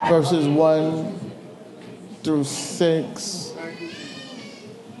verses 1 through 6.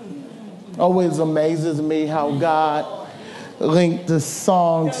 Always amazes me how God linked the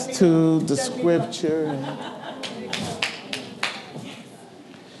songs to the scripture.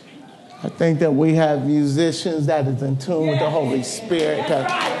 I think that we have musicians that is in tune with the Holy Spirit.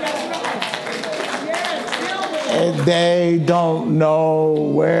 And they don't know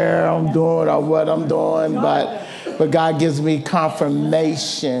where I'm doing or what I'm doing, but God gives me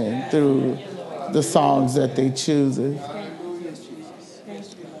confirmation through the songs that they choose. It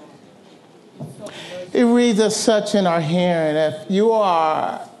reads as such in our hearing. If you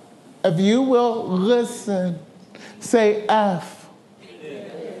will listen, say F.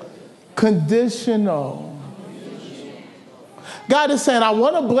 Conditional. God is saying, I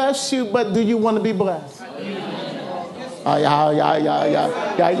want to bless you, but do you want to be blessed? Y'all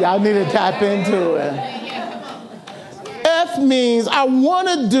need to tap into it. F means I want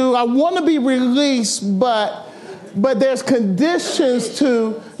to be released, but there's conditions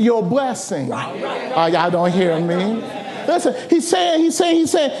to your blessing. Y'all don't hear me? Listen, he's saying,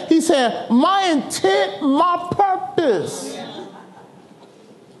 my intent, my purpose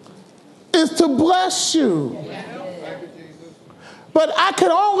is to bless you. But I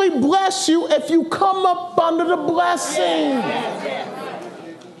can only bless you if you come up under the blessing.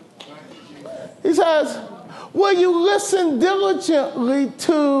 He says, will you listen diligently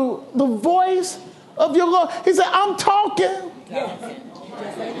to the voice of your Lord? He said, I'm talking.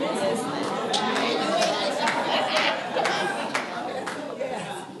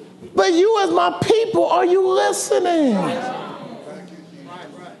 But you as my people, are you listening?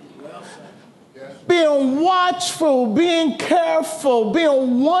 Being watchful, being careful,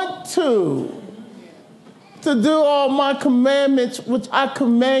 being want to do all my commandments, which I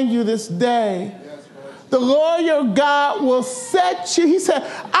command you this day. The Lord your God will set you. He said,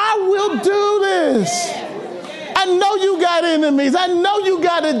 I will do this. I know you got enemies. I know you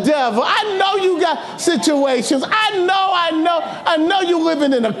got a devil. I know you got situations. I know you're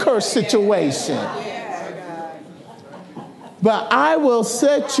living in a cursed situation. But I will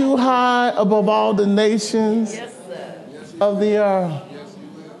set you high above all the nations of the earth.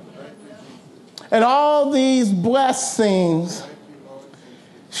 And all these blessings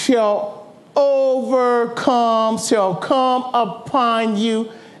shall come upon you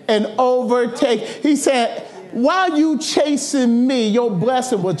and overtake. He said, while you chasing me, your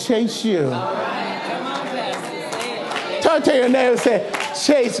blessing will chase you. Turn to your neighbor and say,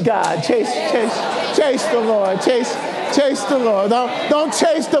 chase God, chase the Lord, chase the Lord. Don't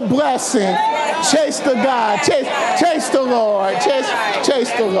chase the blessing. Chase the God. Chase the Lord.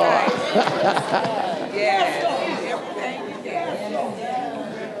 Chase the Lord.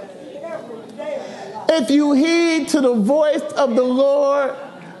 If you heed to the voice of the Lord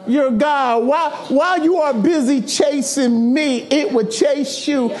your God, while you are busy chasing me, it will chase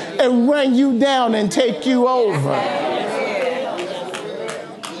you and run you down and take you over.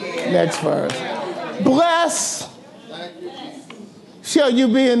 Next verse. Blessed shall you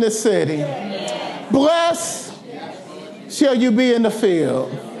be in the city. Blessed shall you be in the field.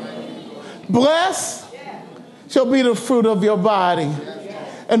 Blessed shall be the fruit of your body,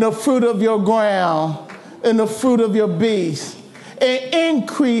 and the fruit of your ground, and the fruit of your beast, and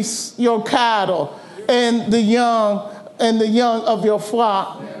increase your cattle, and the young of your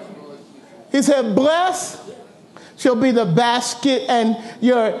flock. He said, blessed shall be the basket and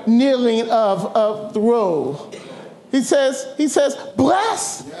your kneeling of the roll. He says,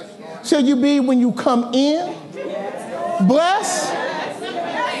 blessed shall you be when you come in. Blessed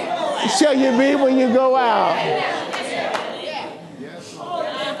shall you be when you go out.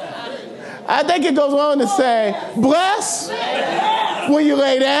 I think it goes on to say, blessed when you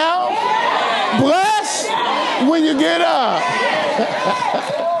lay down. Blessed when you get up.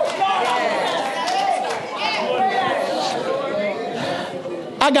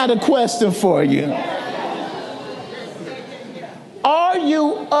 I got a question for you. Are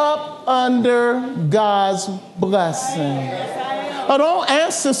you up under God's blessing? Oh, don't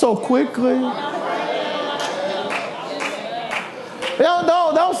answer so quickly.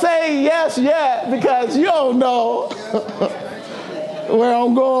 Don't say yes yet, because you don't know where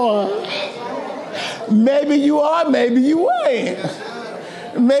I'm going. Maybe you are, maybe you ain't.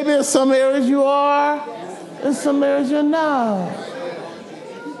 Maybe in some areas you are, in some areas you're not.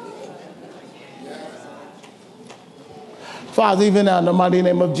 Father, even now in the mighty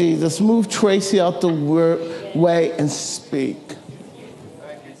name of Jesus, move Tracy out the way and speak.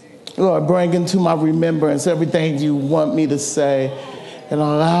 Lord, bring into my remembrance everything you want me to say, and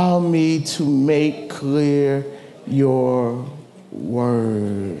allow me to make clear your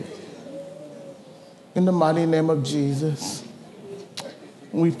word. In the mighty name of Jesus,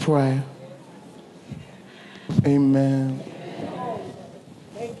 we pray. Amen.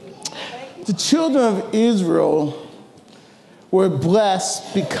 The children of Israel were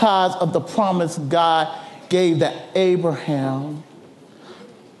blessed because of the promise God gave to Abraham.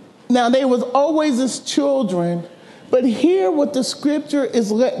 Now, they was always his children, but here what the scripture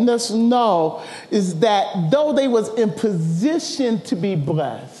is letting us know is that though they was in position to be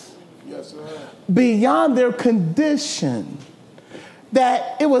blessed, yes, beyond their condition,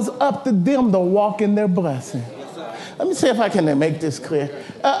 that it was up to them to walk in their blessing. Let me see if I can make this clear.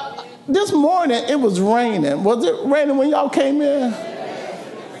 This morning, it was raining. Was it raining when y'all came in?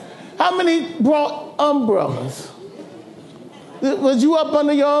 How many brought umbrellas? Was you up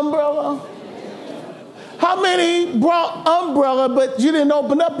under your umbrella? How many brought umbrella, but you didn't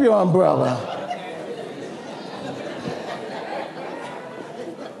open up your umbrella?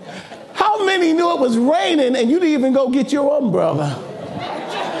 How many knew it was raining and you didn't even go get your umbrella?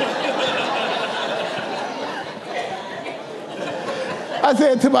 I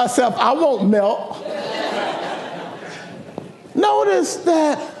said to myself, I won't melt. Notice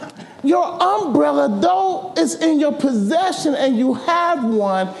that your umbrella, though it's in your possession and you have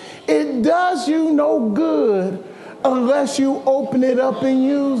one, it does you no good unless you open it up and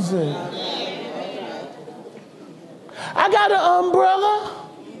use it. I got an umbrella,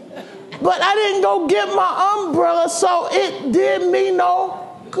 but I didn't go get my umbrella, so it did me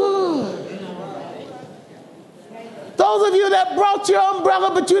no good. Those of you that brought your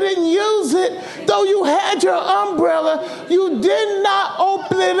umbrella but you didn't use it, though you had your umbrella, you did not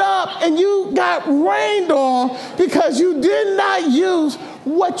open it up and you got rained on because you did not use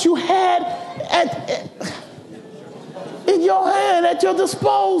what you had in your hand at your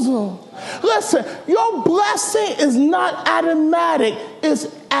disposal. Listen, your blessing is not automatic, it's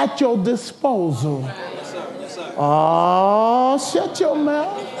at your disposal. Yes, sir. Yes, sir. Oh, shut your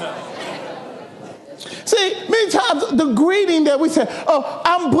mouth. See, many times the greeting that we say, oh,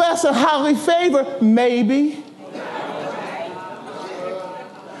 I'm blessed and highly favored, maybe.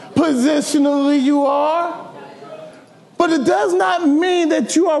 Positionally you are. But it does not mean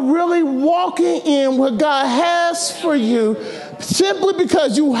that you are really walking in what God has for you simply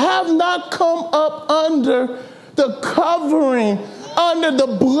because you have not come up under the covering, under the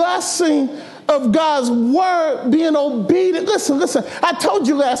blessing of God's word, being obedient. Listen, I told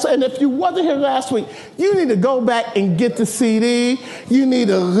you last week, and if you wasn't here last week, you need to go back and get the CD. You need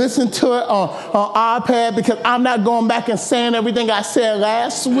to listen to it on iPad, because I'm not going back and saying everything I said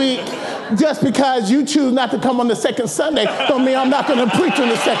last week. Just because you choose not to come on the second Sunday don't mean I'm not going to preach on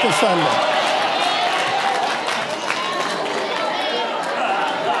the second Sunday.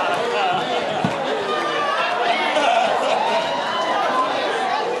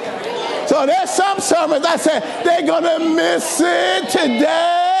 So there's some sermons I said, they're going to miss it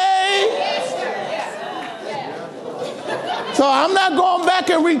today. So I'm not going back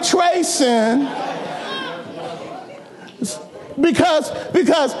and retracing. Because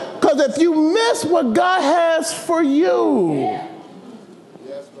if you miss what God has for you,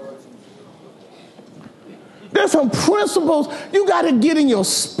 there's some principles you got to get in your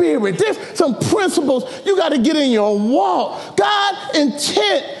spirit. There's some principles you got to get in your walk. God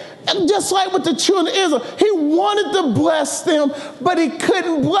intent. And just like with the children of Israel, he wanted to bless them, but he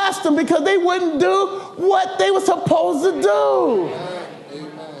couldn't bless them because they wouldn't do what they were supposed to do.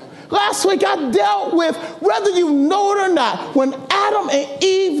 Amen. Last week I dealt with, whether you know it or not, when Adam and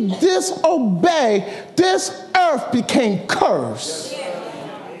Eve disobeyed, this earth became cursed.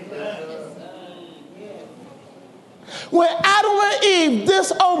 When Adam and Eve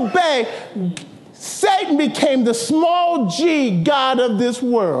disobeyed, Satan became the small g god of this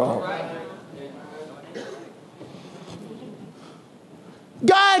world.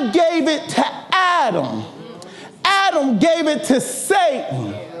 God gave it to Adam. Adam gave it to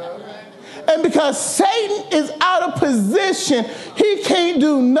Satan. And because Satan is out of position, he can't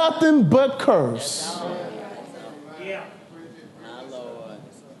do nothing but curse.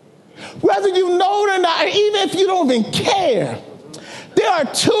 Whether you know it or not, or even if you don't even care, there are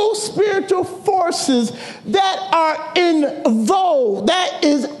two spiritual forces that are in vogue, that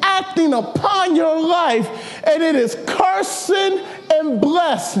is acting upon your life, and it is cursing and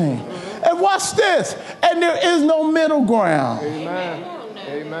blessing. And watch this, and there is no middle ground. Amen.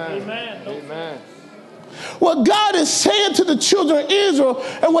 Amen. Amen. Amen. What God is saying to the children of Israel,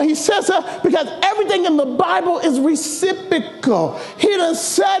 and what he says, because everything in the Bible is reciprocal. He done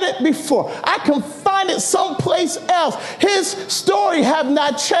said it before. I can find it someplace else. His story have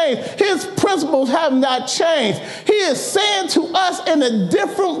not changed. His principles have not changed. He is saying to us in a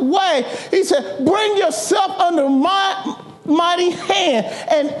different way. He said, bring yourself under my mighty hand,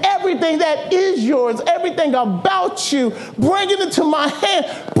 and everything that is yours, everything about you, bring it into my hand.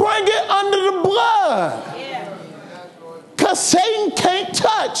 Bring it under the blood. Because Satan can't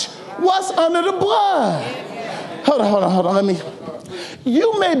touch what's under the blood. Hold on.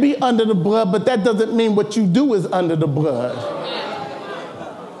 You may be under the blood, but that doesn't mean what you do is under the blood.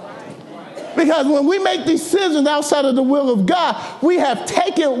 Because when we make decisions outside of the will of God, we have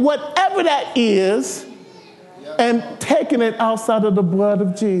taken whatever that is and taken it outside of the blood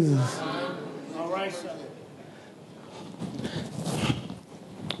of Jesus. All right, sir.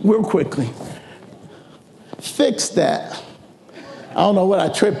 Real quickly. Fix that. I don't know what I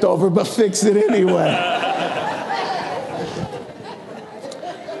tripped over, but fix it anyway.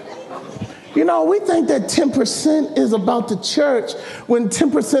 You know, we think that 10% is about the church when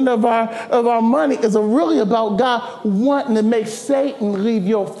 10% of our money is really about God wanting to make Satan leave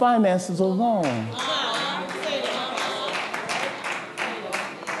your finances alone.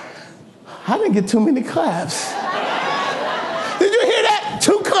 I didn't get too many claps. Did you hear that?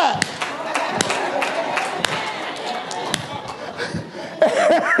 2 claps.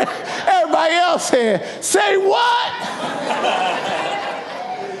 Everybody else here, say what?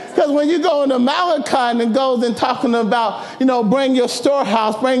 Because when you go into Malachi and it goes and talking about, bring your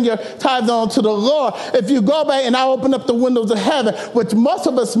storehouse, bring your tithes on to the Lord. If you go back and I open up the windows of heaven, which most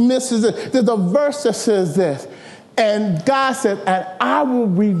of us misses it, there's a verse that says this. And God said, and I will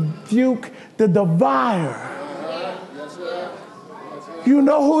rebuke the devourer. You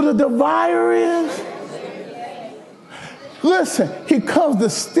know who the devourer is? Listen, he comes to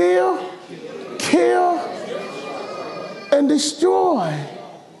steal, kill, and destroy.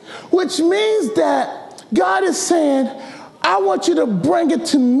 Which means that God is saying, I want you to bring it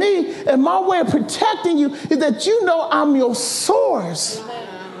to me, and my way of protecting you is that I'm your source.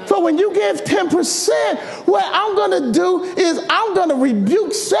 So when you give 10%, what I'm going to do is I'm going to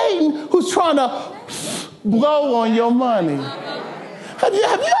rebuke Satan who's trying to blow on your money. Have you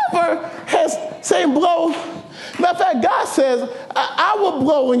ever had Satan blow? Matter of fact, God says, I will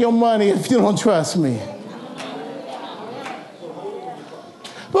blow on your money if you don't trust me.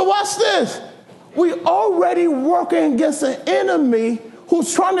 But watch this. We already working against an enemy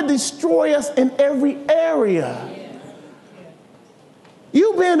who's trying to destroy us in every area.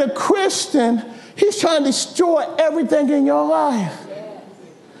 You being a Christian, he's trying to destroy everything in your life.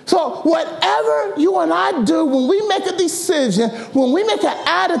 So whatever you and I do, when we make a decision, when we make an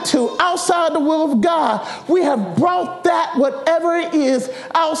attitude outside the will of God, we have brought that, whatever it is,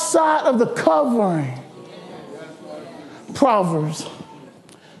 outside of the covering. Proverbs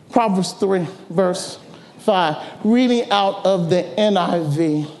 3, verse 5, reading out of the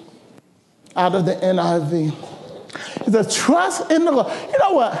NIV. The trust in the Lord. You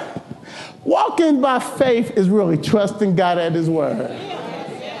know what? Walking by faith is really trusting God at his word.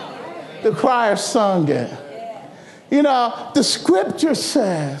 The choir sung it. The scripture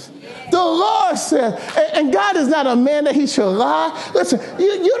says, the Lord says, and God is not a man that he should lie. Listen,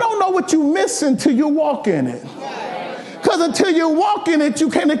 you don't know what you miss until you walk in it. Because until you walk in it, you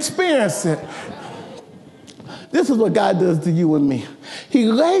can't experience it. This is what God does to you and me. He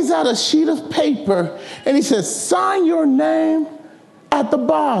lays out a sheet of paper and he says, sign your name at the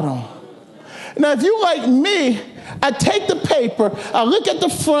bottom. Now, if you like me, I take the paper, I look at the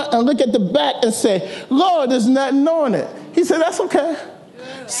front and look at the back and say, Lord, there's nothing on it. He said, that's okay.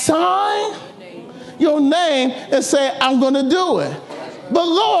 Sign your name and say, I'm going to do it. But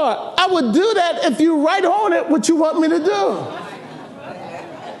Lord, I would do that if you write on it what you want me to do.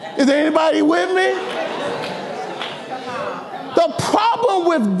 Is there anybody with me? The problem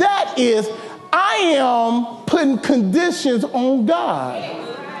with that is I am putting conditions on God.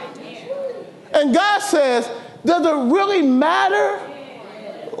 And God says, does it really matter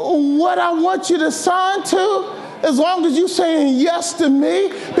what I want you to sign to? As long as you're saying yes to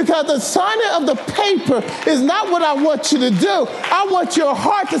me, because the signing of the paper is not what I want you to do. I want your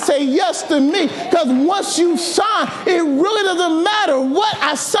heart to say yes to me, because once you sign, it really doesn't matter what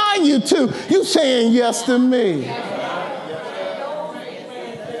I sign you to. You saying yes to me.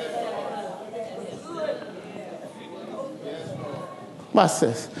 Watch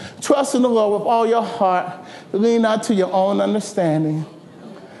this. Trust in the Lord with all your heart. Lean not to your own understanding,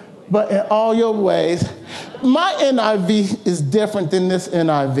 but in all your ways. My NIV is different than this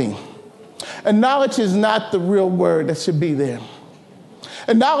NIV. Acknowledge is not the real word that should be there.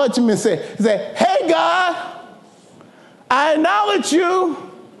 Acknowledgement say, hey, God, I acknowledge you.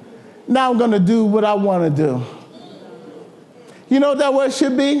 Now I'm going to do what I want to do. You know what that word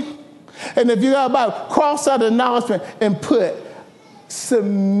should be? And if you got about cross out acknowledgement and put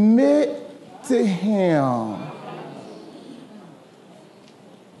submit to him.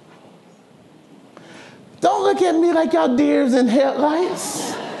 Don't look at me like y'all deers in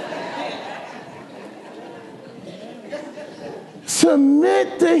headlights.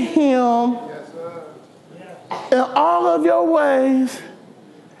 Submit to him in all of your ways,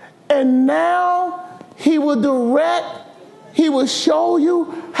 and now he will direct, he will show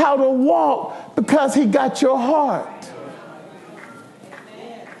you how to walk because he got your heart.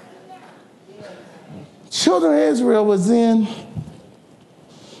 Children of Israel was in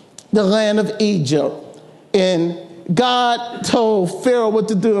the land of Egypt, and God told Pharaoh what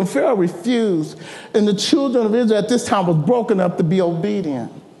to do, and Pharaoh refused. And the children of Israel at this time was broken up to be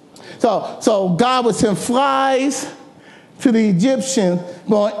obedient. So God would send flies to the Egyptians,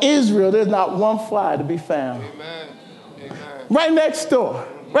 but in Israel, there's not one fly to be found. Amen. Amen. Right next door.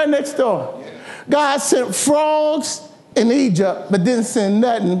 Yeah. God sent frogs in Egypt, but didn't send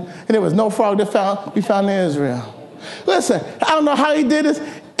nothing, and there was no frog to be found in Israel. Listen, I don't know how he did this.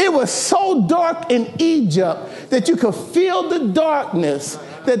 It was so dark in Egypt that you could feel the darkness,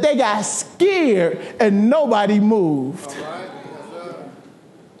 that they got scared and nobody moved.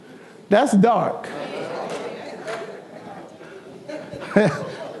 That's dark.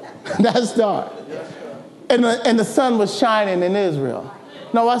 That's dark. And the sun was shining in Israel.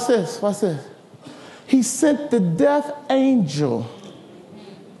 Now watch this. He sent the death angel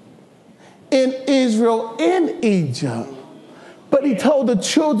in Israel in Egypt. But he told the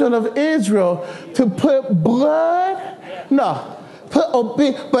children of Israel to put blood. No,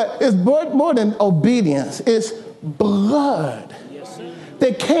 but it's more than obedience. It's blood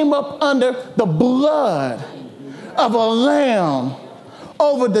that came up under the blood of a lamb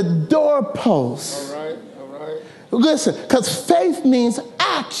over the doorpost. All right. Listen, because faith means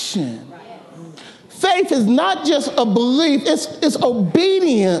action. Faith is not just a belief, it's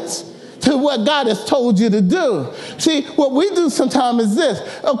obedience to what God has told you to do. See, what we do sometimes is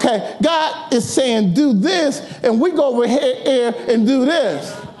this. Okay, God is saying do this, and we go over here and do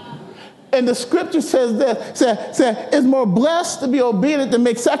this. And the scripture says this, says it's more blessed to be obedient than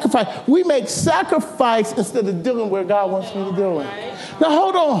make sacrifice. We make sacrifice instead of doing where God wants me to do it. Now,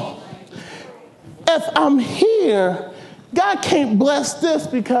 hold on. If I'm here, God can't bless this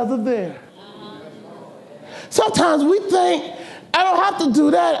because of there. Sometimes we think, I don't have to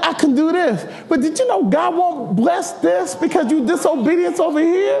do that. I can do this. But did you know God won't bless this because you disobedience over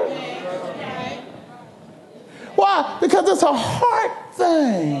here? Why? Because it's a heart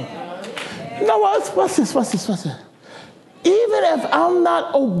thing. You know what? What's this? Even if I'm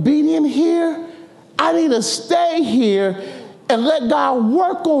not obedient here, I need to stay here and let God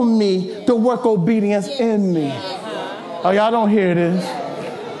work on me to work obedience in me. Oh, y'all don't hear this.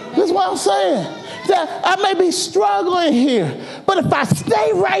 This is what I'm saying. That I may be struggling here, but if I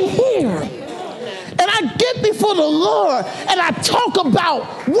stay right here and I get before the Lord and I talk about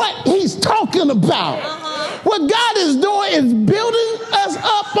what he's talking about, what God is doing is building us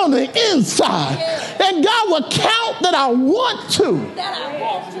up on the inside, and God will count that I want to.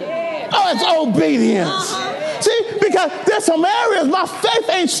 Oh, it's obedience. See, because there's some areas my faith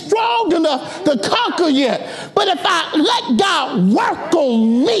ain't strong enough to conquer yet, but if I let God work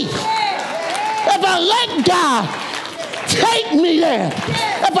on me, if I let God take me there,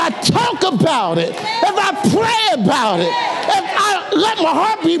 if I talk about it, if I pray about it, if I let my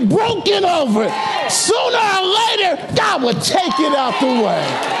heart be broken over it, sooner or later, God will take it out the way.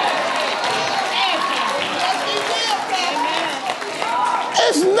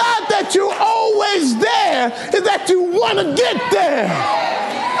 It's not that you're always there, it's that you want to get there.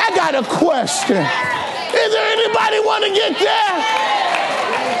 I got a question. Is there anybody want to get there?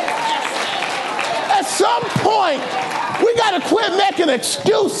 At some point, we got to quit making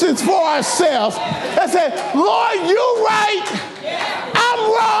excuses for ourselves and say, Lord, you're right, I'm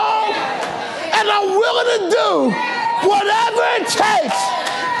wrong, and I'm willing to do whatever it takes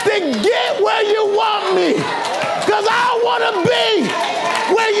to get where you want me, because I want to be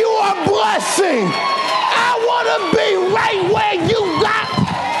where you are blessing. I want to be right where you got.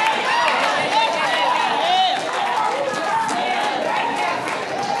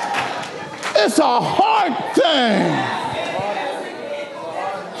 It's a hard thing.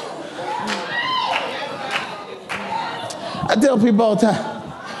 I tell people all the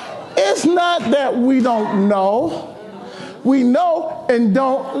time, it's not that we don't know. We know and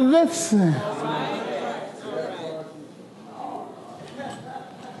don't listen.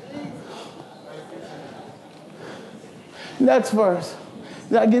 Next verse.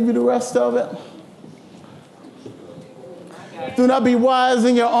 Did I give you the rest of it? Do not be wise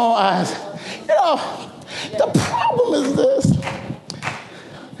in your own eyes. You know, the problem is this.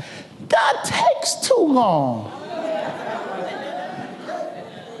 God takes too long.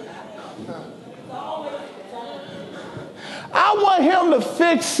 I want him to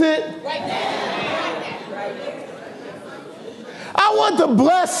fix it. I want the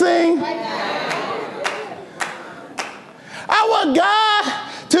blessing. I want God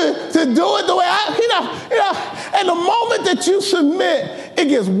to do it the way and the moment that you submit, it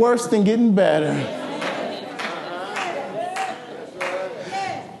gets worse than getting better.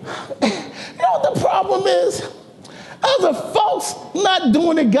 You know what the problem is? Other folks not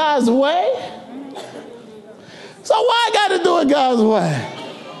doing it God's way. So why I got to do it God's way?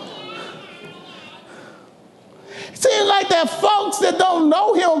 Seems like that folks that don't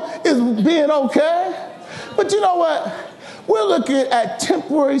know him is being okay. But you know what? We're looking at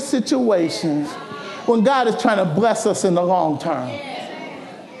temporary situations when God is trying to bless us in the long term.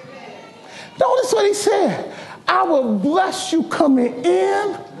 Notice what he said. I will bless you coming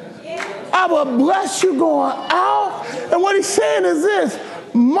in. I will bless you going out. And what he's saying is this.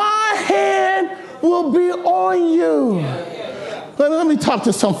 My hand will be on you. Let me talk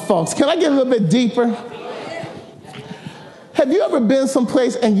to some folks. Can I get a little bit deeper? Have you ever been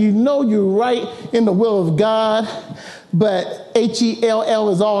someplace and you know you're right in the will of God, but HELL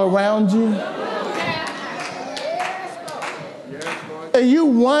is all around you? And you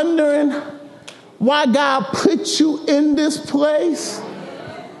wondering why God put you in this place?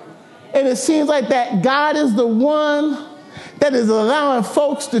 And it seems like that God is the one that is allowing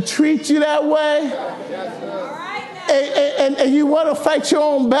folks to treat you that way. And you want to fight your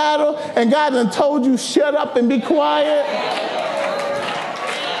own battle, and God done told you, shut up and be quiet.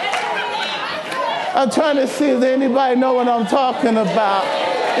 I'm trying to see if anybody know what I'm talking about.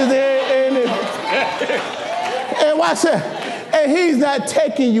 Is there any? And watch that. And he's not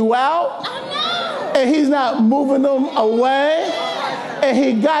taking you out. And he's not moving them away. And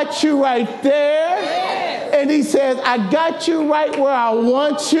he got you right there. And he says, I got you right where I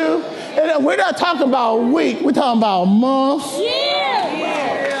want you. And we're not talking about a week. We're talking about a month.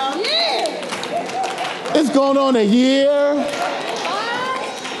 Yeah. It's going on a year.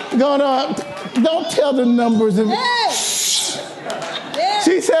 Going on. Don't tell the numbers.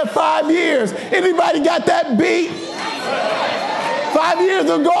 She said 5 years. Anybody got that beat? 5 years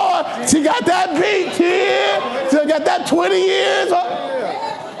ago, she got that beat. 10. She got that 20 years.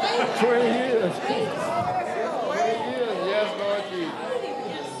 20 years. 20 years. Yes, Lord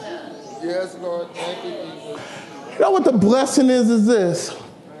Jesus. Yes, Lord. Thank you, Jesus. You know what the blessing is this?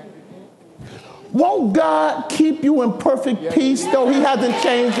 Won't God keep you in perfect peace though he hasn't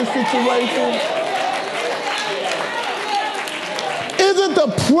changed the situation? Isn't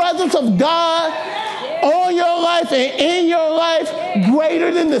the presence of God on your life and in your life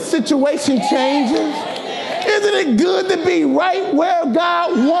greater than the situation changes? Isn't it good to be right where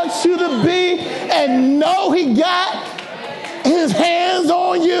God wants you to be and know he got his hands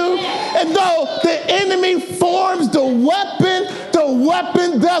on you? And though the enemy forms the weapon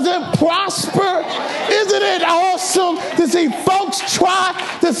doesn't prosper. Isn't it awesome to see folks try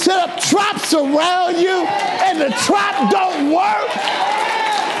to set up traps around you and the trap don't work?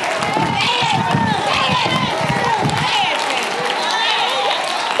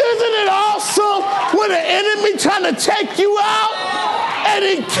 Isn't it awesome when the enemy trying to take you out and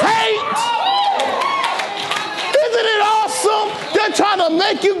he can't? Isn't it awesome? They're trying to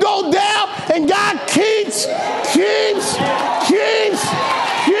make you go down and God keeps.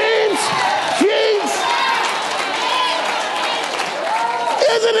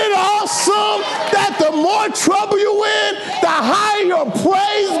 Isn't it awesome that the more trouble you in, the higher your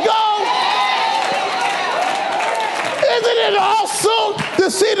praise goes? Isn't it awesome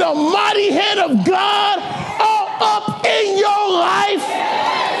to see the mighty hand of God all up in your life?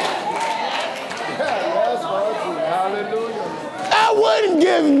 I wouldn't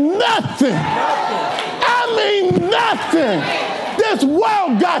give nothing. Nothing this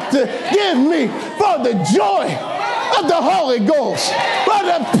world got to give me for the joy of the Holy Ghost, for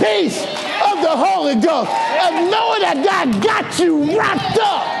the peace of the Holy Ghost, of knowing that God got you wrapped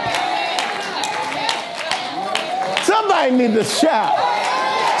up. Somebody need to shout.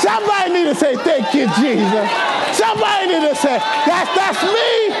 Somebody need to say, thank you, Jesus. Somebody need to say, that's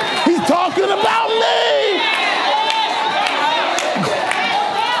me. He's talking about me.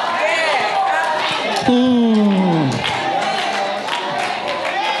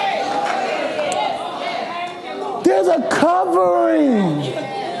 There's a covering.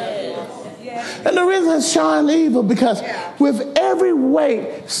 And the reason it's showing evil, because with every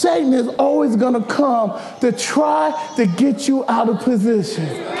weight, Satan is always going to come to try to get you out of position.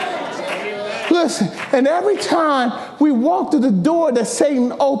 Listen, and every time we walk through the door that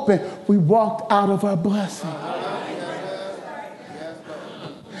Satan opened, we walked out of our blessing.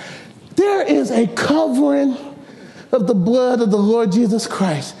 There is a covering of the blood of the Lord Jesus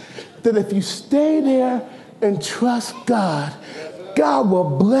Christ that if you stay there and trust God, God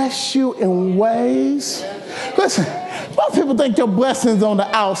will bless you in ways. Listen, most people think your blessings on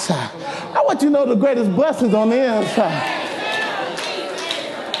the outside. I want you to know the greatest blessings on the inside.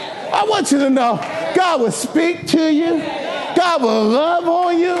 I want you to know God will speak to you. God will love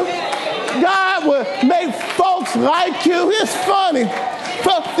on you. God will make folks like you. It's funny.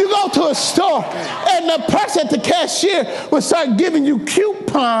 But you go to a store and the person at the cashier will start giving you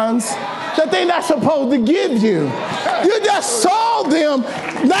coupons that they're not supposed to give you. You just saw them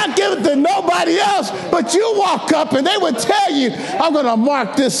not give it to nobody else, but you walk up and they would tell you, I'm going to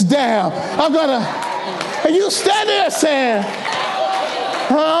mark this down. And you stand there saying,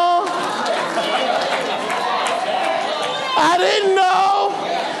 huh? I didn't know.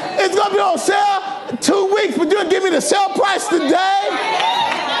 It's going to be on sale 2 weeks, but you'll give me the sale price today?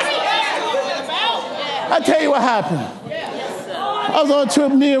 I tell you what happened. I was on a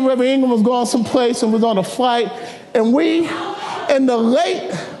trip, me and Reverend Ingram was going someplace and was on a flight, and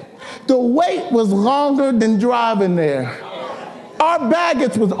the wait was longer than driving there. Our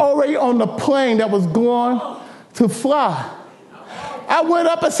baggage was already on the plane that was going to fly. I went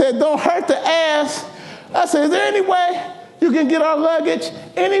up and said, don't hurt the ass. I said, is there any way you can get our luggage?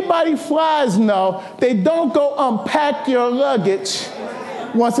 Anybody flies know they don't go unpack your luggage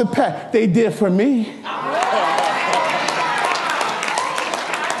once it's packed. They did for me.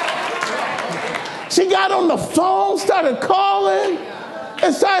 She got on the phone, started calling,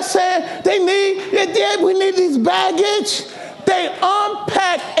 and started saying, we need these baggage. They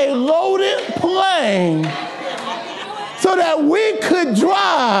unpacked a loaded plane so that we could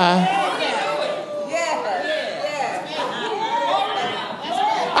drive.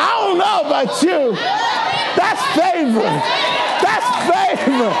 I don't know about you. That's favor. That's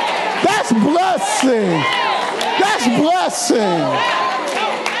favor. That's blessing. That's blessing.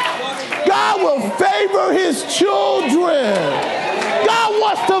 God will favor his children. God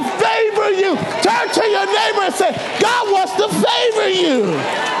wants to favor you. Turn to your neighbor and say, God wants to favor you.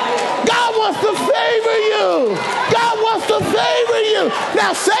 God wants to favor you. God wants to favor you.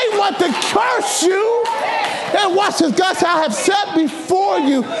 Now Satan wants to curse you. And watch this. God said, I have set before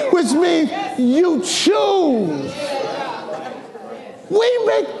you, which means you choose. We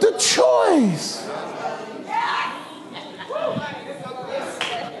make the choice.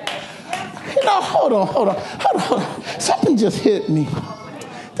 You know, hold on. Something just hit me.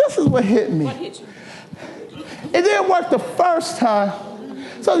 This is what hit me. It didn't work the first time.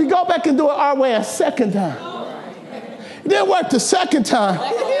 So you go back and do it our way a second time. It didn't work the second time.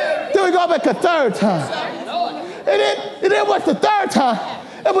 Then we go back a third time. It didn't work the third time.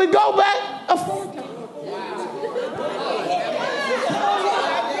 And we go back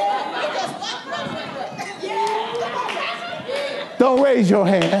Don't raise your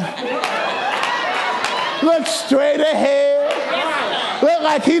hand. Look straight ahead. Look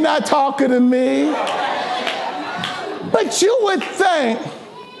like he's not talking to me. But you would think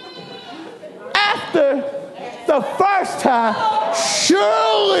after the first time,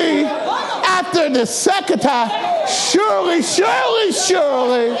 surely after the second time, surely.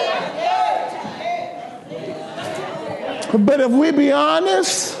 But if we be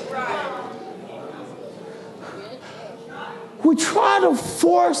honest, we try to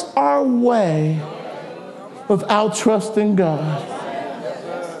force our way without trusting God.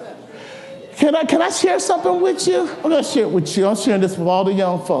 Can I share something with you? I'm going to share it with you. I'm sharing this with all the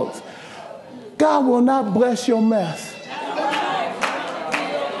young folks. God will not bless your mess.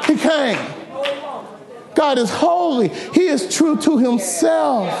 He can't. God is holy. He is true to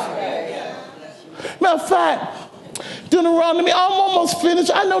himself. Matter of fact, Deuteronomy, I'm almost finished.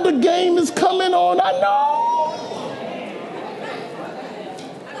 I know the game is coming on. I know.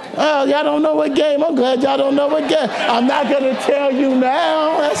 Oh, y'all don't know what game. I'm glad y'all don't know what game. I'm not going to tell you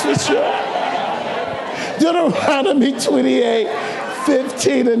now. That's for sure. Deuteronomy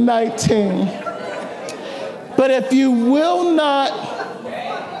 28:15-19. But if you will not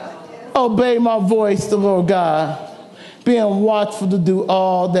obey my voice, the Lord God, being watchful to do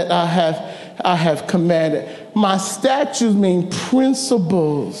all that I have commanded. My statutes mean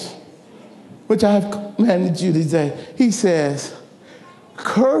principles, which I have commanded you today. He says,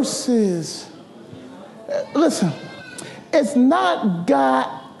 curses. Listen, it's not God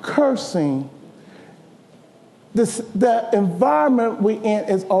cursing the environment we're in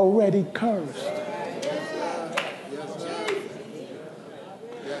is already cursed.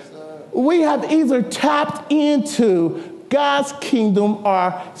 We have either tapped into God's kingdom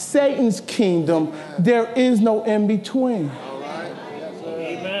or Satan's kingdom. There is no in between.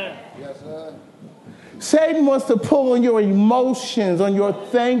 Amen. Yes, sir. Satan wants to pull on your emotions, on your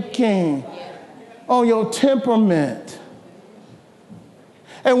thinking, on your temperament.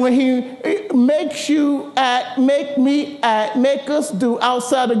 And when he makes you act, make me act, make us do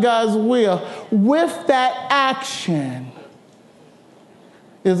outside of God's will, with that action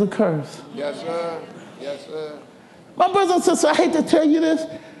is a curse. Yes, sir. Yes, sir. My brothers and sisters, I hate to tell you this.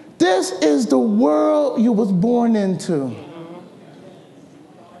 This is the world you was born into.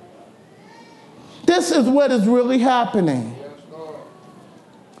 This is what is really happening.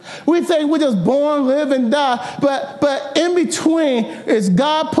 We think we're just born, live, and die, but in between is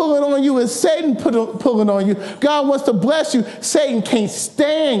God pulling on you, is Satan pulling on you. God wants to bless you. Satan can't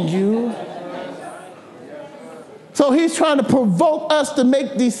stand you. So he's trying to provoke us to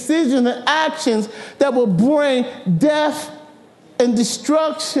make decisions and actions that will bring death and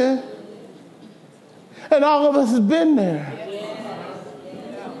destruction. And all of us have been there.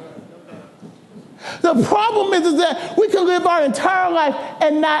 The problem is that we can live our entire life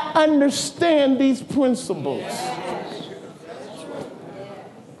and not understand these principles.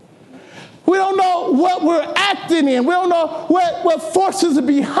 We don't know what we're acting in. We don't know what forces are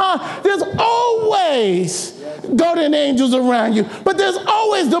behind. There's always guardian angels around you, but there's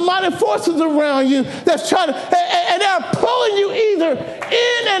always demonic forces around you that's trying to, and they're pulling you either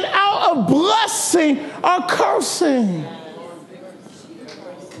in and out of blessing or cursing.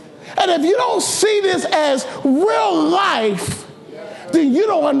 And if you don't see this as real life, then you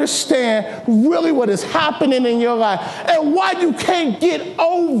don't understand really what is happening in your life and why you can't get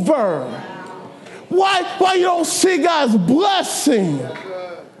over. Why you don't see God's blessing.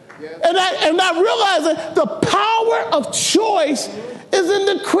 And not realizing the power of choice is in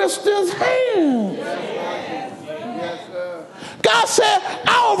the Christian's hands. God said,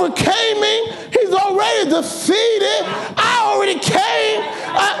 I overcame him. He's already defeated. I already came.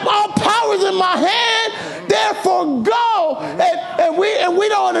 All power's in my hand. Therefore, go. And we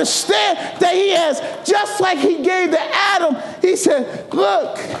don't understand that he has, just like he gave to Adam, he said,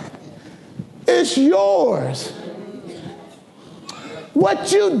 look, it's yours.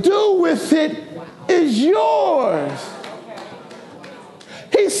 What you do with it is yours.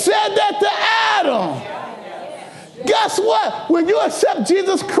 He said that to Adam. Guess what? When you accept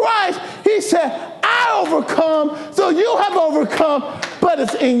Jesus Christ, he said, I overcome, so you have overcome, but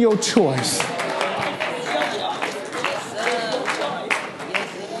it's in your choice.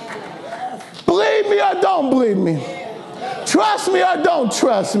 Believe me or don't believe me. Trust me or don't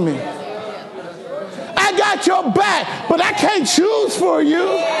trust me. I got your back, but I can't choose for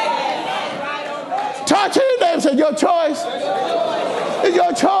you. Talk to your neighbor and say, your choice. It's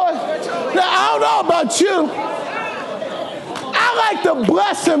your choice. Now, I don't know about you. I like the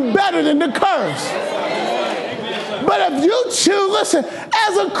blessing better than the curse. But if you choose, listen,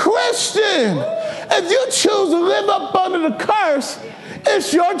 as a Christian, if you choose to live up under the curse,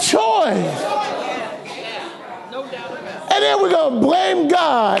 it's your choice. And then we're going to blame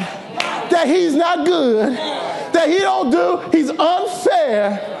God that he's not good, that he don't do, he's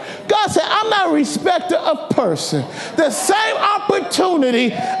unfair. God said, I'm not a respecter of person. The same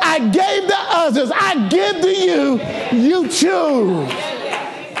opportunity I gave to others, I give to you. You choose.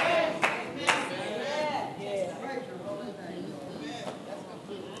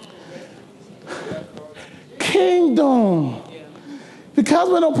 Kingdom. Because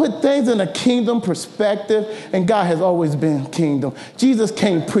we don't put things in a kingdom perspective, and God has always been kingdom. Jesus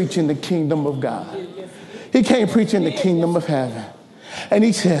came preaching the kingdom of God. He came preaching the kingdom of heaven. And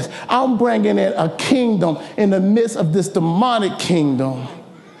he says, I'm bringing in a kingdom in the midst of this demonic kingdom.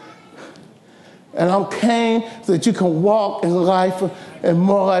 And I came so that you can walk in life and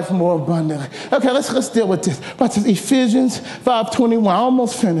more life more abundantly. Okay, let's deal with this. Watch this. Ephesians 5:21. I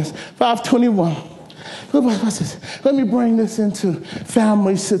almost finished. 5:21. Watch this. Let me bring this into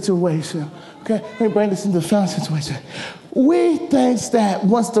family situation. Okay, let me bring this into family situation. We think that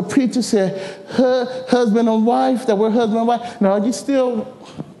once the preacher said husband and wife, that we're husband and wife. No, you still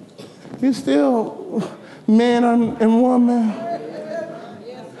man and woman.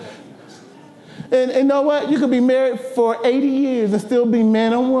 And you know what? You could be married for 80 years and still be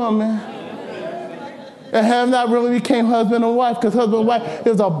man and woman. And have not really became husband and wife, because husband and wife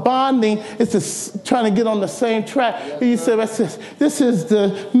is a bonding. It's just trying to get on the same track. He said, this is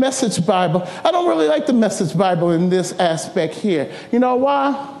the Message Bible. I don't really like the Message Bible in this aspect here. You know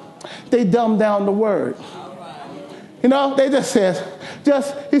why? They dumb down the word. You know, they just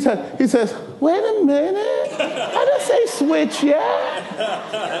he says, wait a minute. I didn't say switch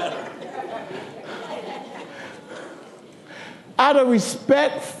yet. Out of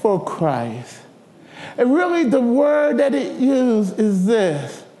respect for Christ. And really the word that it used is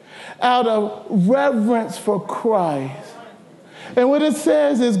this. Out of reverence for Christ. And what it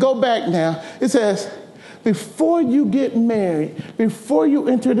says is, go back now. It says, before you get married, before you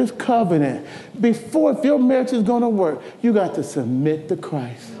enter this covenant, if your marriage is going to work, you got to submit to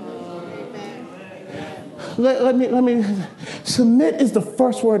Christ. Let me. Submit is the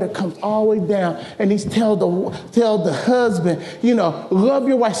first word that comes all the way down, and he's tell the husband, love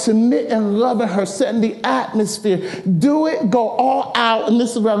your wife, submit and loving her, setting the atmosphere. Do it, go all out, and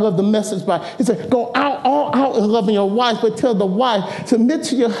this is where I love the message by. He said, go all out in loving your wife, but tell the wife, submit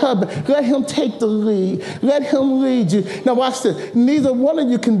to your husband, let him take the lead, let him lead you. Now watch this. Neither one of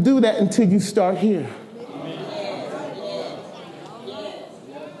you can do that until you start here.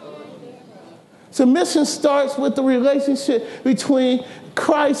 Submission starts with the relationship between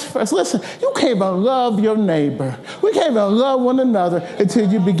Christ first. Listen, you can't even love your neighbor. We can't even love one another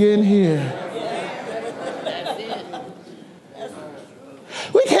until you begin here.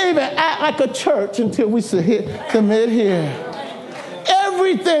 We can't even act like a church until we submit here.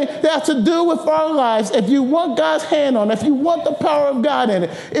 Everything that has to do with our lives, if you want God's hand on it, if you want the power of God in it,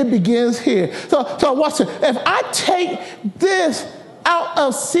 it begins here. So watch it. If I take this out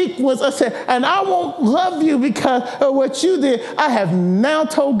of sequence, I said, and I won't love you because of what you did, I have now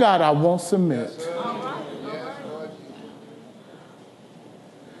told God I won't submit.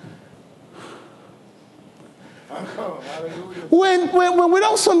 When we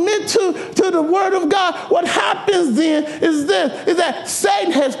don't submit to the word of God, what happens then is that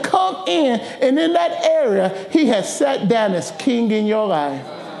Satan has come in, and in that area, he has sat down as king in your life.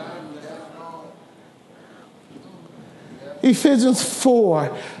 Ephesians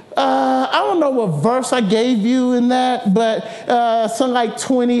 4. I don't know what verse I gave you in that, but something like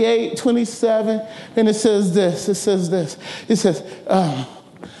 28, 27. And it says this. It says,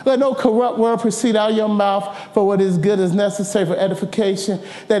 let no corrupt word proceed out of your mouth, for what is good is necessary for edification,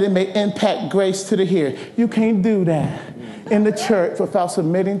 that it may impact grace to the hearer. You can't do that in the church without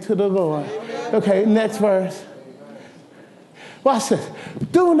submitting to the Lord. Okay, next verse. Watch this.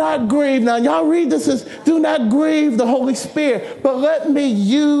 Do not grieve. Now, y'all read this as do not grieve the Holy Spirit. But let me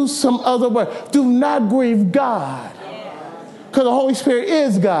use some other word. Do not grieve God. Because the Holy Spirit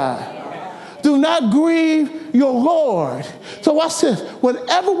is God. Do not grieve your Lord. So watch this.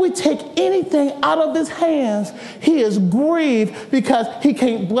 Whenever we take anything out of his hands, he is grieved because he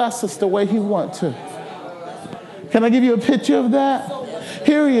can't bless us the way he wants to. Can I give you a picture of that?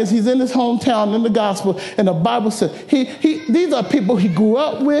 Here he is. He's in his hometown in the gospel. And the Bible says these are people he grew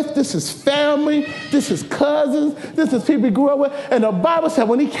up with. This is family. This is cousins. This is people he grew up with. And the Bible said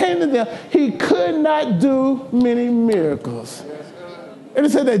when he came to them, he could not do many miracles. And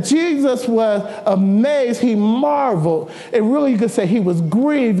it said that Jesus was amazed. He marveled. And really you could say he was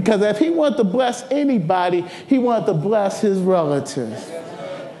grieved because if he wanted to bless anybody, he wanted to bless his relatives.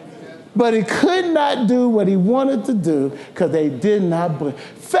 But he could not do what he wanted to do because they did not believe.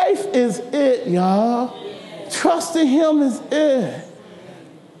 Faith is it, y'all. Trusting him is it.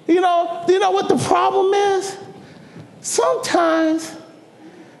 Do you know what the problem is? Sometimes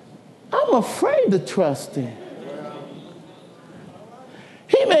I'm afraid to trust him.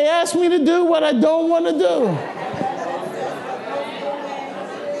 He may ask me to do what I don't want to do.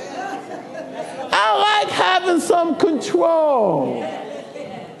 I like having some control.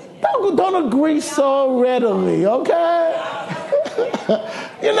 Don't agree so readily, okay?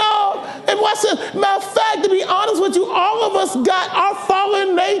 And what's the matter of fact, to be honest with you, all of us got our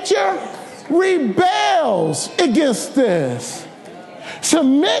fallen nature rebels against this.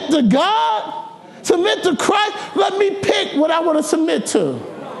 Submit to God, submit to Christ. Let me pick what I want to submit to.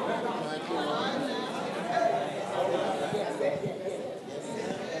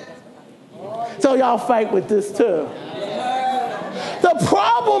 So y'all fight with this too. The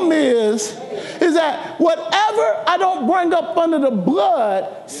problem is that whatever I don't bring up under the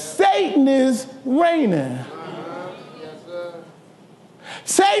blood, Satan is reigning.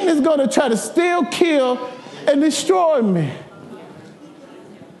 Satan is going to try to steal, kill, and destroy me.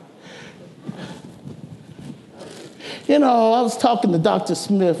 I was talking to Dr.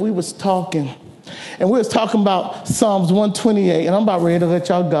 Smith. We was talking, and we was talking about Psalms 128, and I'm about ready to let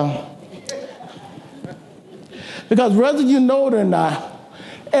y'all go. Because whether you know it or not,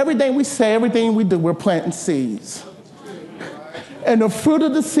 everything we say, everything we do, we're planting seeds. And the fruit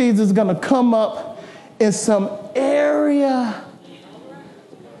of the seeds is going to come up in some area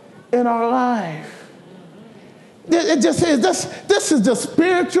in our life. It just is. This is the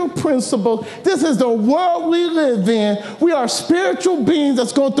spiritual principle. This is the world we live in. We are spiritual beings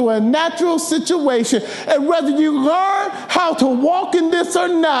that's going through a natural situation. And whether you learn how to walk in this or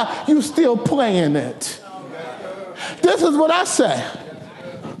not, you're still playing it. This is what I say.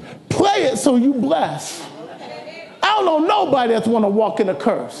 Play it so you bless. I don't know nobody that's want to walk in a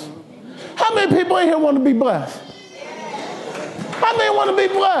curse. How many people in here want to be blessed? How many want to be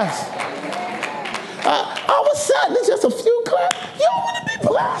blessed? All of a sudden, it's just a few claps. You don't want to be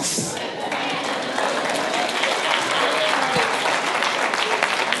blessed.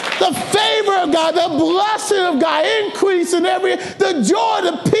 The favor of God, the blessing of God, increase in the joy,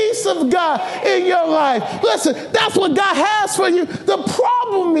 the peace of God in your life. Listen, that's what God has for you. The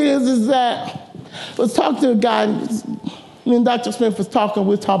problem is that, let's talk to a guy, me and Dr. Smith was talking,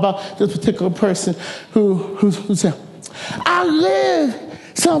 we were talking about this particular person who said, I live,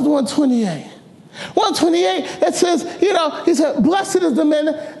 Psalms 128. 128, it says, he said, blessed is the man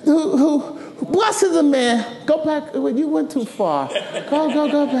blessed is the man. Go back, you went too far.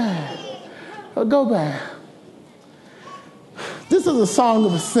 Go back. Go back. This is a song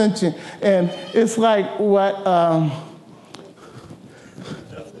of ascension, and it's like what,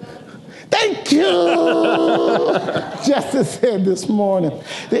 thank you, Justice said this morning.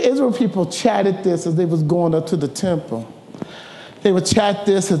 The Israel people chatted this as they was going up to the temple. They would chat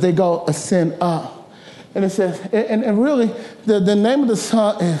this as they go ascend up. And it says, and really, the name of the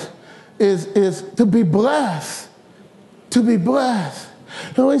song is to be blessed. To be blessed.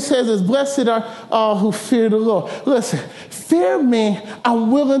 And what he says is, blessed are all who fear the Lord. Listen, fear me,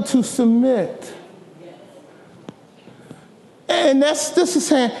 I'm willing to submit. And this is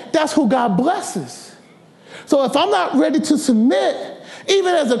saying, that's who God blesses. So if I'm not ready to submit,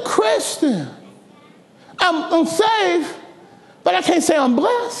 even as a Christian, I'm saved, but I can't say I'm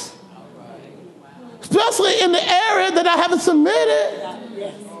blessed. Especially in the area that I haven't submitted.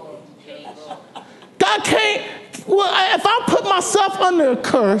 God can't, if I put myself under a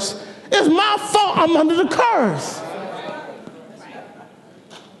curse, it's my fault I'm under the curse.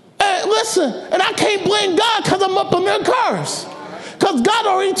 And listen, and I can't blame God because I'm up under a curse. Because God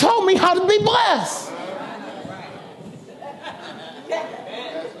already told me how to be blessed.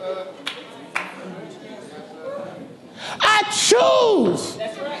 I choose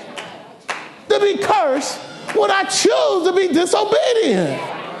to be cursed when I choose to be disobedient.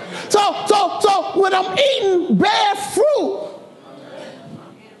 So when I'm eating bad fruit,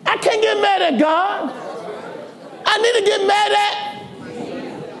 I can't get mad at God. I need to get mad at.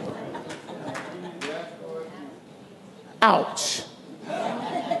 Ouch.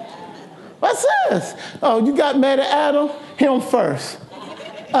 What's this? Oh, you got mad at Adam? Him first.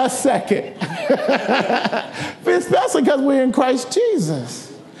 Us second. Especially because we're in Christ Jesus.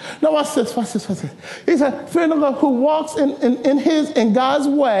 No, watch this. He said, fear the Lord who walks in God's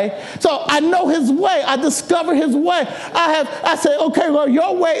way. So I know his way. I discover his way. I say, okay, Lord,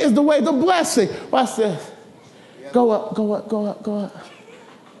 your way is the way to blessing. Watch this. Go up.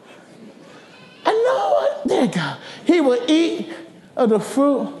 I know it. There you go. He will eat of the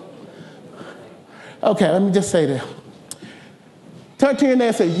fruit. Okay, let me just say this. Turn to your neighbor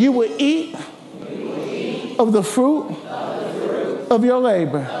and say, you will eat of the fruit of your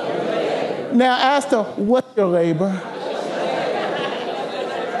labor. Now ask them, what's your labor?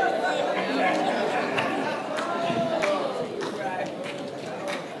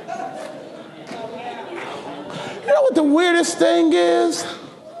 You know what the weirdest thing is?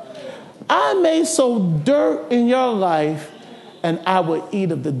 I may sow dirt in your life, and I will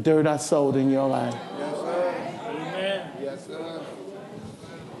eat of the dirt I sowed in your life. Yes, sir. Amen. Yes, sir.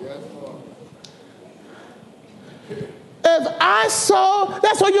 Yes, Lord. If I sow,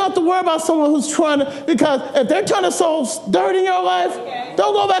 that's why you don't have to worry about someone who's trying to, because if they're trying to sow dirt in your life,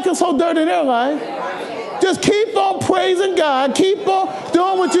 don't go back and sow dirt in their life. Just keep on praising God. Keep on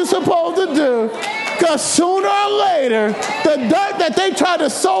doing what you're supposed to do. Because sooner or later, the dirt that they try to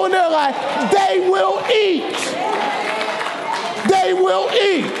sow in their life, they will eat. They will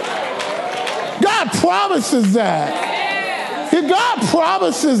eat. God promises that. God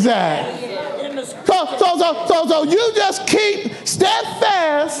promises that. So you just keep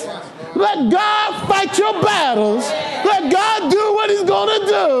steadfast. Let God fight your battles. Let God do what he's going to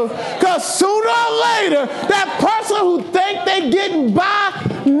do. Because sooner or later, that person who think they're getting by,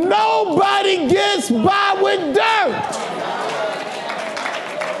 nobody gets by with dirt.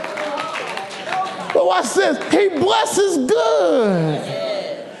 But watch this. He blesses good.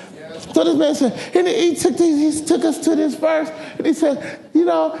 So this man said, and he took us to this verse, and he said, he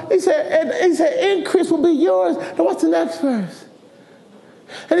said, increase will be yours. Now what's the next verse?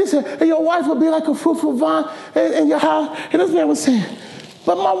 And he said, and your wife will be like a fruitful vine in your house. And this man was saying,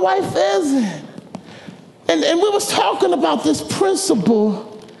 but my wife isn't. And we was talking about this principle.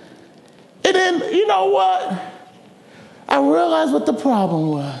 And then, you know what? I realized what the problem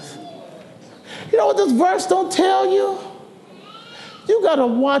was. You know what this verse don't tell you? You got to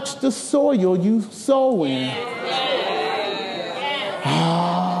watch the soil you sow in.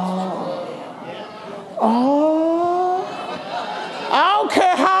 I don't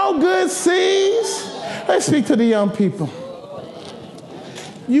care how good seeds. Let's speak to the young people.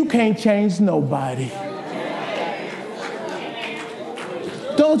 You can't change nobody.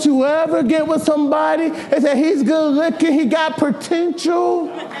 Don't you ever get with somebody and say, he's good looking, he got potential,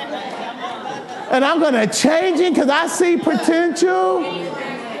 and I'm going to change him because I see potential.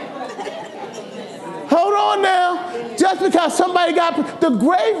 Hold on now. Just because somebody the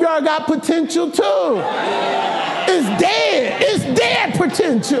graveyard got potential too. It's dead. It's dead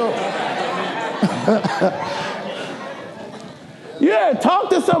potential. Yeah, talk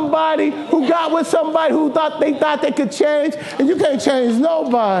to somebody who got with somebody who thought they could change, and you can't change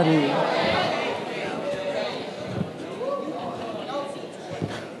nobody.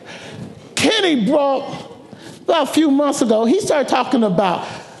 Kenny brought, about a few months ago, he started talking about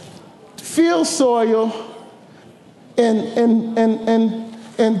field soil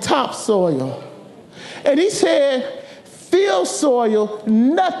and topsoil. And he said, field soil,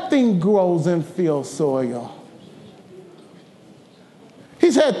 nothing grows in field soil.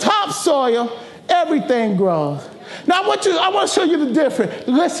 He said, topsoil, everything grows. Now, I want to show you the difference.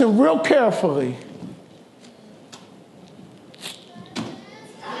 Listen real carefully.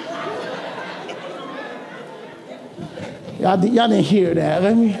 Y'all didn't hear that.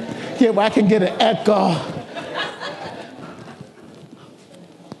 Let me get where I can get an echo.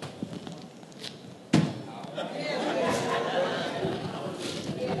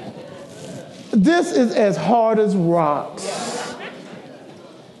 This is as hard as rocks.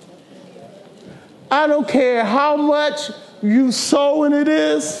 I don't care how much you sow in it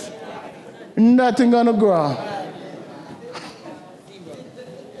is, nothing gonna grow.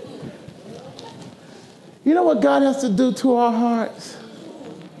 You know what God has to do to our hearts?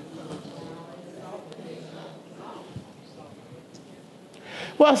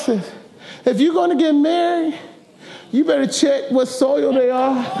 Watch this. If you're gonna get married, you better check what soil they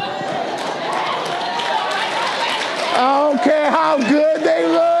are. I don't care how good they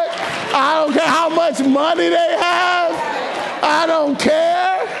look. I don't care how much money they have. I don't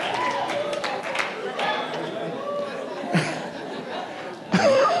care.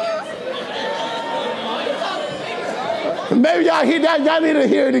 Maybe y'all hear that. Y'all need to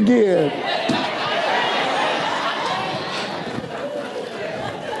hear it again.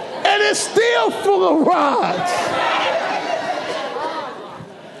 And it's still full of rocks.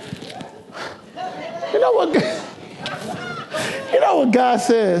 You know what God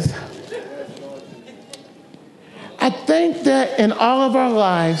says? I think that in all of our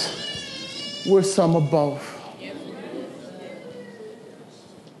lives, we're some of both.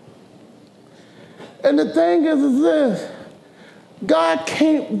 And the thing is this. God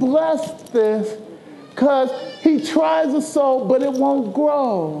can't bless this because he tries to sow, but it won't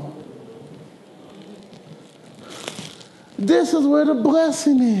grow. This is where the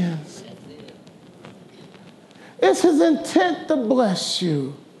blessing is. It's his intent to bless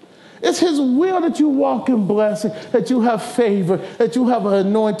you. It's his will that you walk in blessing, that you have favor, that you have an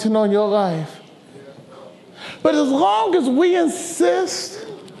anointing on your life. But as long as we insist,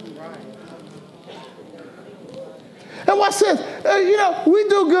 and watch this, we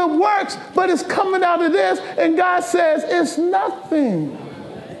do good works, but it's coming out of this, and God says it's nothing.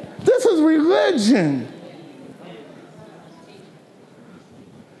 This is religion.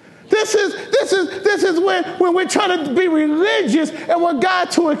 This is when we're trying to be religious and want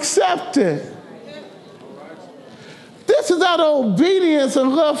God to accept it. This is out of obedience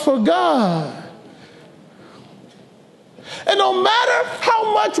and love for God. And no matter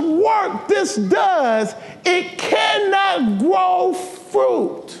how much work this does, it cannot grow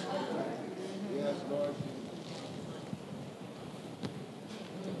fruit.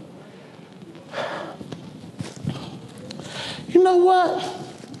 You know what?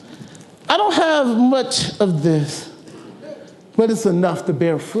 I don't have much of this, but it's enough to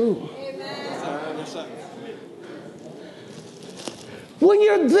bear fruit. When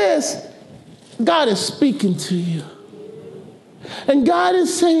you're this, God is speaking to you. And God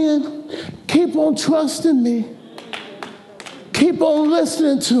is saying, keep on trusting me. Keep on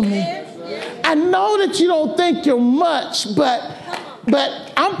listening to me. I know that you don't think you're much, but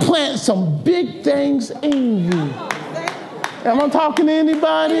I'm planting some big things in you. Am I talking to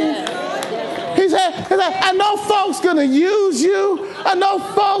anybody? He said, I know folks going to use you. I know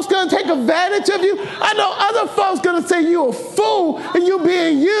folks going to take advantage of you. I know other folks going to say you're a fool and you're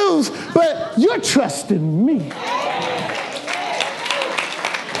being used, but you're trusting me.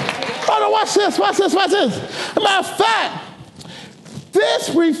 Hold on, watch this. As a matter of fact, this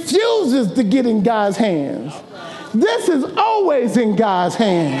refuses to get in God's hands. This is always in God's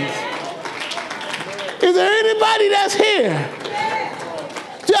hands. Is there anybody that's here?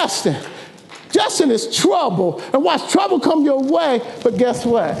 Justin is trouble. And watch trouble come your way, but guess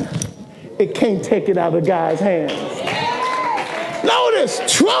what? It can't take it out of God's hands. Notice,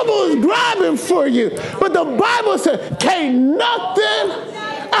 trouble is grabbing for you. But the Bible says, can't nothing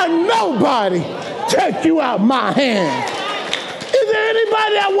or nobody take you out my hand. Is there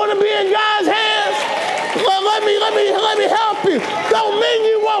anybody that want to be in God's hands? Well, let me help you. Don't mean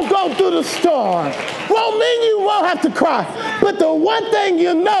you won't go through the storm. Won't mean you won't have to cry. But the one thing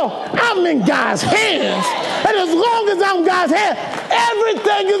you know, I'm in God's hands. And as long as I'm in God's hands,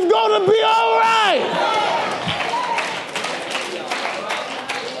 everything is going to be all right.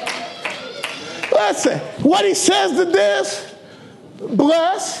 Listen, what he says to this,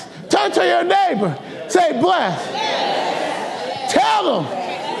 bless. Turn to your neighbor. Say, bless. Tell them,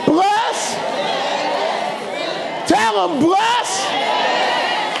 bless. Tell them, bless.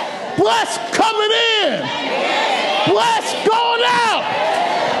 Bless coming in. Bless going out.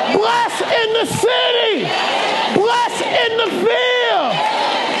 Bless in the city. Bless in the field.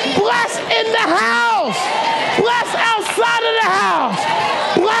 Bless in the house. Bless outside of the house.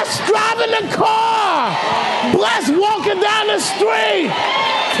 Bless driving the car. Bless walking down the street.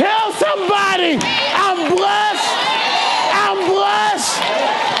 Tell somebody, I'm blessed. I'm blessed.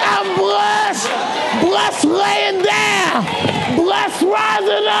 I'm blessed. Blessed laying down. Blessed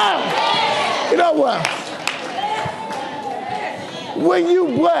rising up. You know what? When you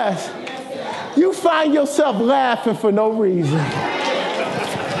bless, you find yourself laughing for no reason.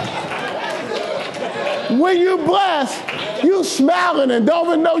 When you bless, you smiling and don't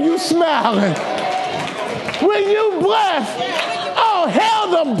even know you smiling. When you bless, oh,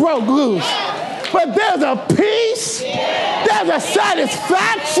 hell done broke loose. But there's a peace, there's a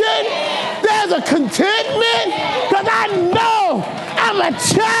satisfaction, there's a contentment, because I know I'm a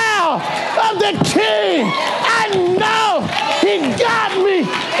child of the King. I know he got me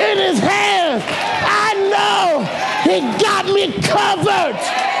in his hands. I know he got me covered.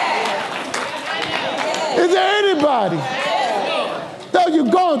 Is there anybody? Though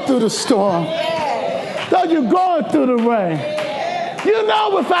you're going through the storm, though you're going through the rain, you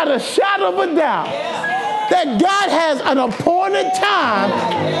know without a shadow of a doubt that God has an appointed time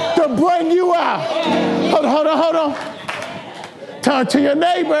to bring you out. Hold on. Turn to your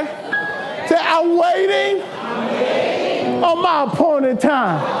neighbor. Say, I'm waiting on my appointed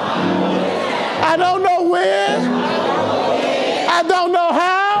time. I don't know when. I don't know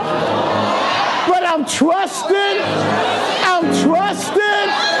how. But I'm trusting. I'm trusting.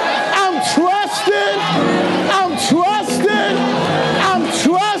 I'm trusting. I'm trusting. I'm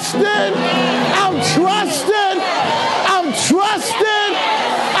trusting. I'm trusting. I'm trusting.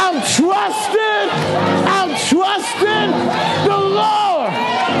 I'm trusting. I'm trusting the Lord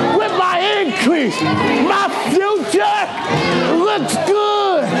with my increase. My future looks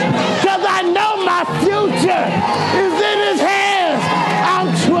good because I know my future is in his hands. I'm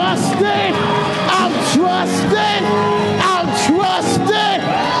trusting. I'm trusting. I'm trusting.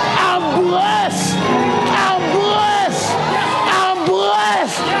 I'm blessed. I'm blessed. I'm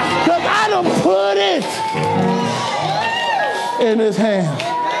blessed because I done put it in his hands.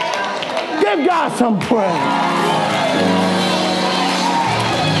 Give God some praise.